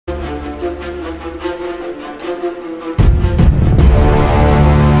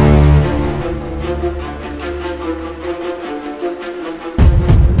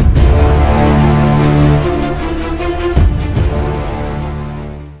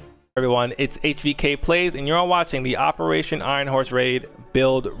Everyone, it's HVK Plays, and you're all watching the Operation Iron Horse Raid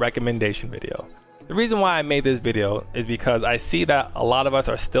build recommendation video. The reason why I made this video is because I see that a lot of us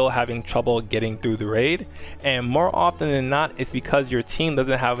are still having trouble getting through the raid, and more often than not, it's because your team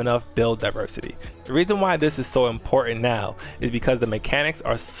doesn't have enough build diversity. The reason why this is so important now is because the mechanics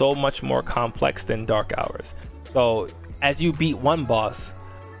are so much more complex than Dark Hours. So as you beat one boss,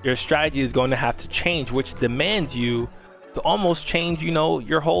 your strategy is going to have to change, which demands you to almost change,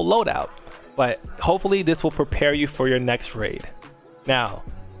 your whole loadout. But hopefully this will prepare you for your next raid. Now,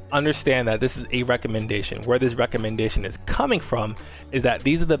 understand that this is a recommendation. Where this recommendation is coming from is that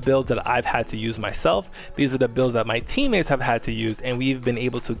these are the builds that I've had to use myself. These are the builds that my teammates have had to use, and we've been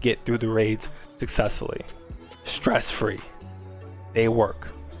able to get through the raids successfully. Stress-free. They work.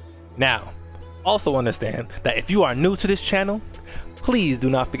 Now, also understand that if you are new to this channel, please do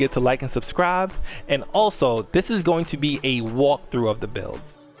not forget to like and subscribe. And also, this is going to be a walkthrough of the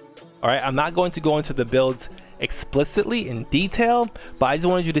builds. All right, I'm not going to go into the builds explicitly in detail, but I just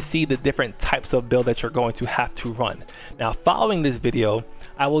wanted you to see the different types of build that you're going to have to run. Now, following this video,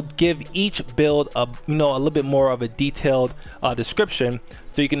 I will give each build a little bit more of a detailed description,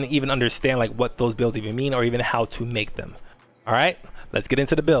 so you can even understand like what those builds even mean, or even how to make them. All right, let's get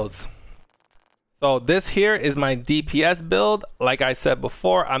into the builds. So this here is my DPS build. Like I said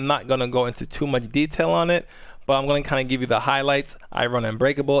before, I'm not going to go into too much detail on it, but I'm going to kind of give you the highlights. I run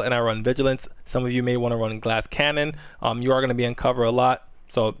Unbreakable and I run Vigilance. Some of you may want to run Glass Cannon. You are going to be in cover a lot,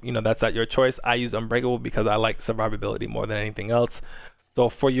 so that's at your choice. I use Unbreakable because I like survivability more than anything else. So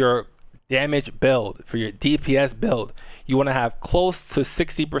for your damage build, for your DPS build, you want to have close to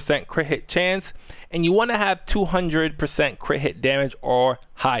 60% crit hit chance, and you want to have 200% crit hit damage or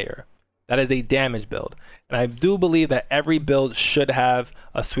higher. That is a damage build. And I do believe that every build should have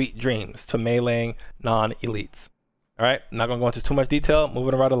a Sweet Dreams to meleeing non-elites. All right, I'm not going to go into too much detail,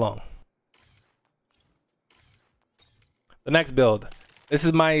 moving right along. The next build. This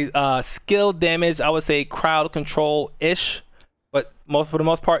is my skill damage, I would say crowd control-ish, but for the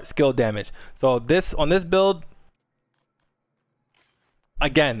most part, skill damage. So on this build,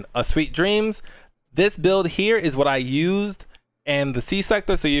 again, a Sweet Dreams. This build here is what I used and the C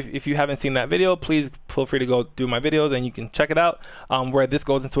sector. So if you haven't seen that video, please feel free to go do my videos and you can check it out, where this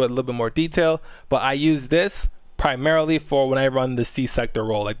goes into a little bit more detail. But I use this primarily for when I run the C sector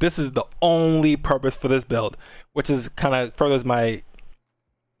role. Like, this is the only purpose for this build, which is kind of furthers my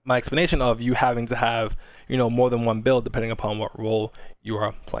explanation of you having to have more than one build depending upon what role you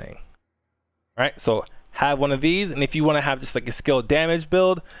are playing. All right, so have one of these. And if you want to have just like a skill damage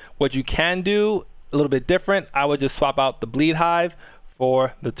build, what you can do a little bit different, I would just swap out the Bleed Hive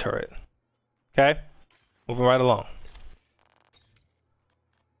for the turret. Okay, moving right along.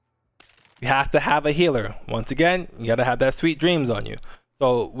 You have to have a healer. Once again, you got to have that Sweet Dreams on you.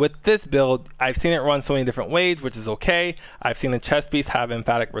 So with this build, I've seen it run so many different ways, which is okay. I've seen the chest piece have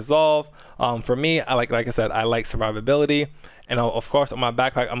Emphatic Resolve. For me, I like I said, I like survivability. And of course, on my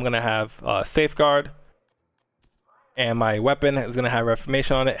backpack, I'm gonna have Safeguard. And my weapon is going to have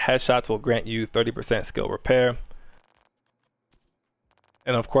Reformation on it. Headshots will grant you 30% skill repair.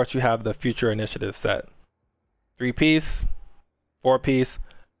 And of course, you have the Future Initiative set. 3-piece, 4-piece,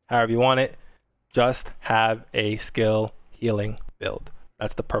 however you want it. Just have a skill healing build.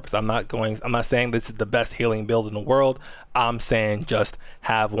 That's the purpose. I'm not saying this is the best healing build in the world. I'm saying just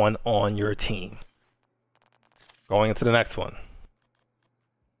have one on your team. Going into the next one.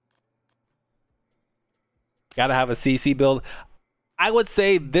 Gotta have a CC build. I would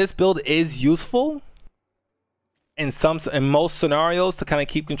say this build is useful in most scenarios to kind of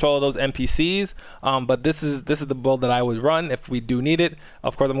keep control of those NPCs. But this is the build that I would run if we do need it.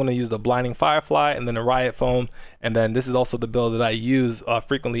 Of course, I'm going to use the Blinding Firefly and then the Riot Foam, and then this is also the build that I use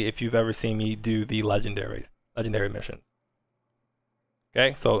frequently if you've ever seen me do the legendary mission.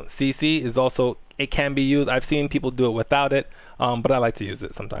 Okay, so CC is also, it can be used. I've seen people do it without it, but I like to use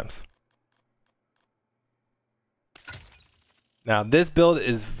it sometimes. Now this build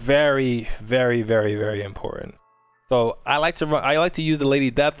is very, very, very, very important. So I like to use the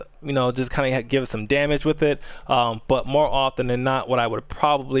Lady Death, just kind of give some damage with it. But more often than not, what I would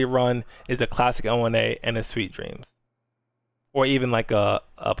probably run is a classic M1A and a Sweet Dreams, or even like a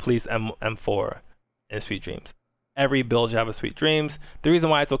Police M4 and Sweet Dreams. Every build should have a Sweet Dreams. The reason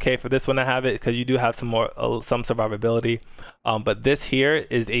why it's okay for this one to have it is because you do have some survivability. But this here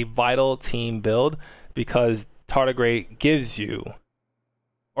is a vital team build because Tardigrade gives you,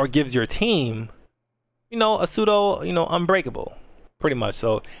 or gives your team, a pseudo, unbreakable, pretty much.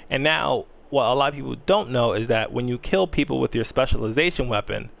 So, and now what a lot of people don't know is that when you kill people with your specialization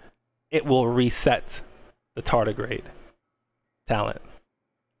weapon, it will reset the Tardigrade talent.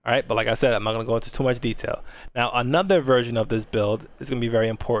 All right, but like I said, I'm not going to go into too much detail. Now, another version of this build is going to be very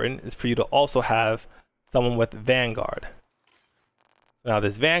important, is for you to also have someone with Vanguard. Now,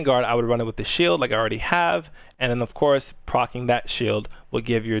 this Vanguard, I would run it with the shield like I already have, and then of course, proccing that shield will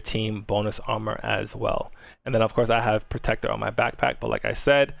give your team bonus armor as well. And then of course, I have Protector on my backpack, but like I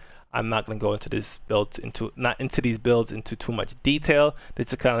said, I'm not going to go into this build these builds into too much detail.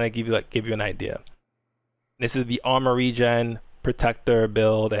 This is kind of give you an idea. This is the armor regen, Protector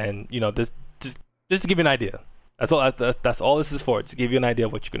build, and you know, this just to give you an idea. That's all this is for, to give you an idea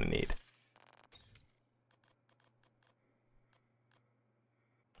of what you're going to need.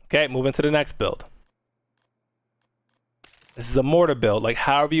 Okay, moving to the next build. This is a mortar build. Like,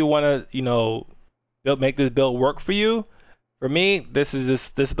 however you want to, you know, make this build work for you. For me, this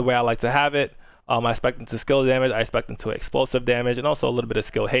is the way I like to have it. I expect into skill damage, I expect into explosive damage, and also a little bit of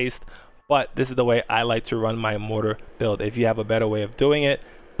skill haste. But this is the way I like to run my mortar build. If you have a better way of doing it,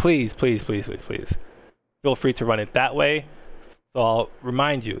 please, please, please, please, please feel free to run it that way. So I'll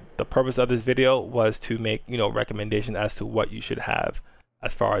remind you, the purpose of this video was to make, you know, recommendations as to what you should have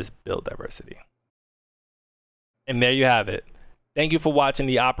as far as build diversity. And there you have it. Thank you for watching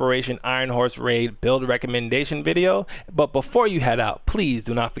the Operation Iron Horse Raid build recommendation video. But before you head out, please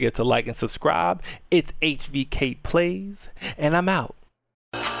do not forget to like and subscribe. It's HVK Plays, and I'm out.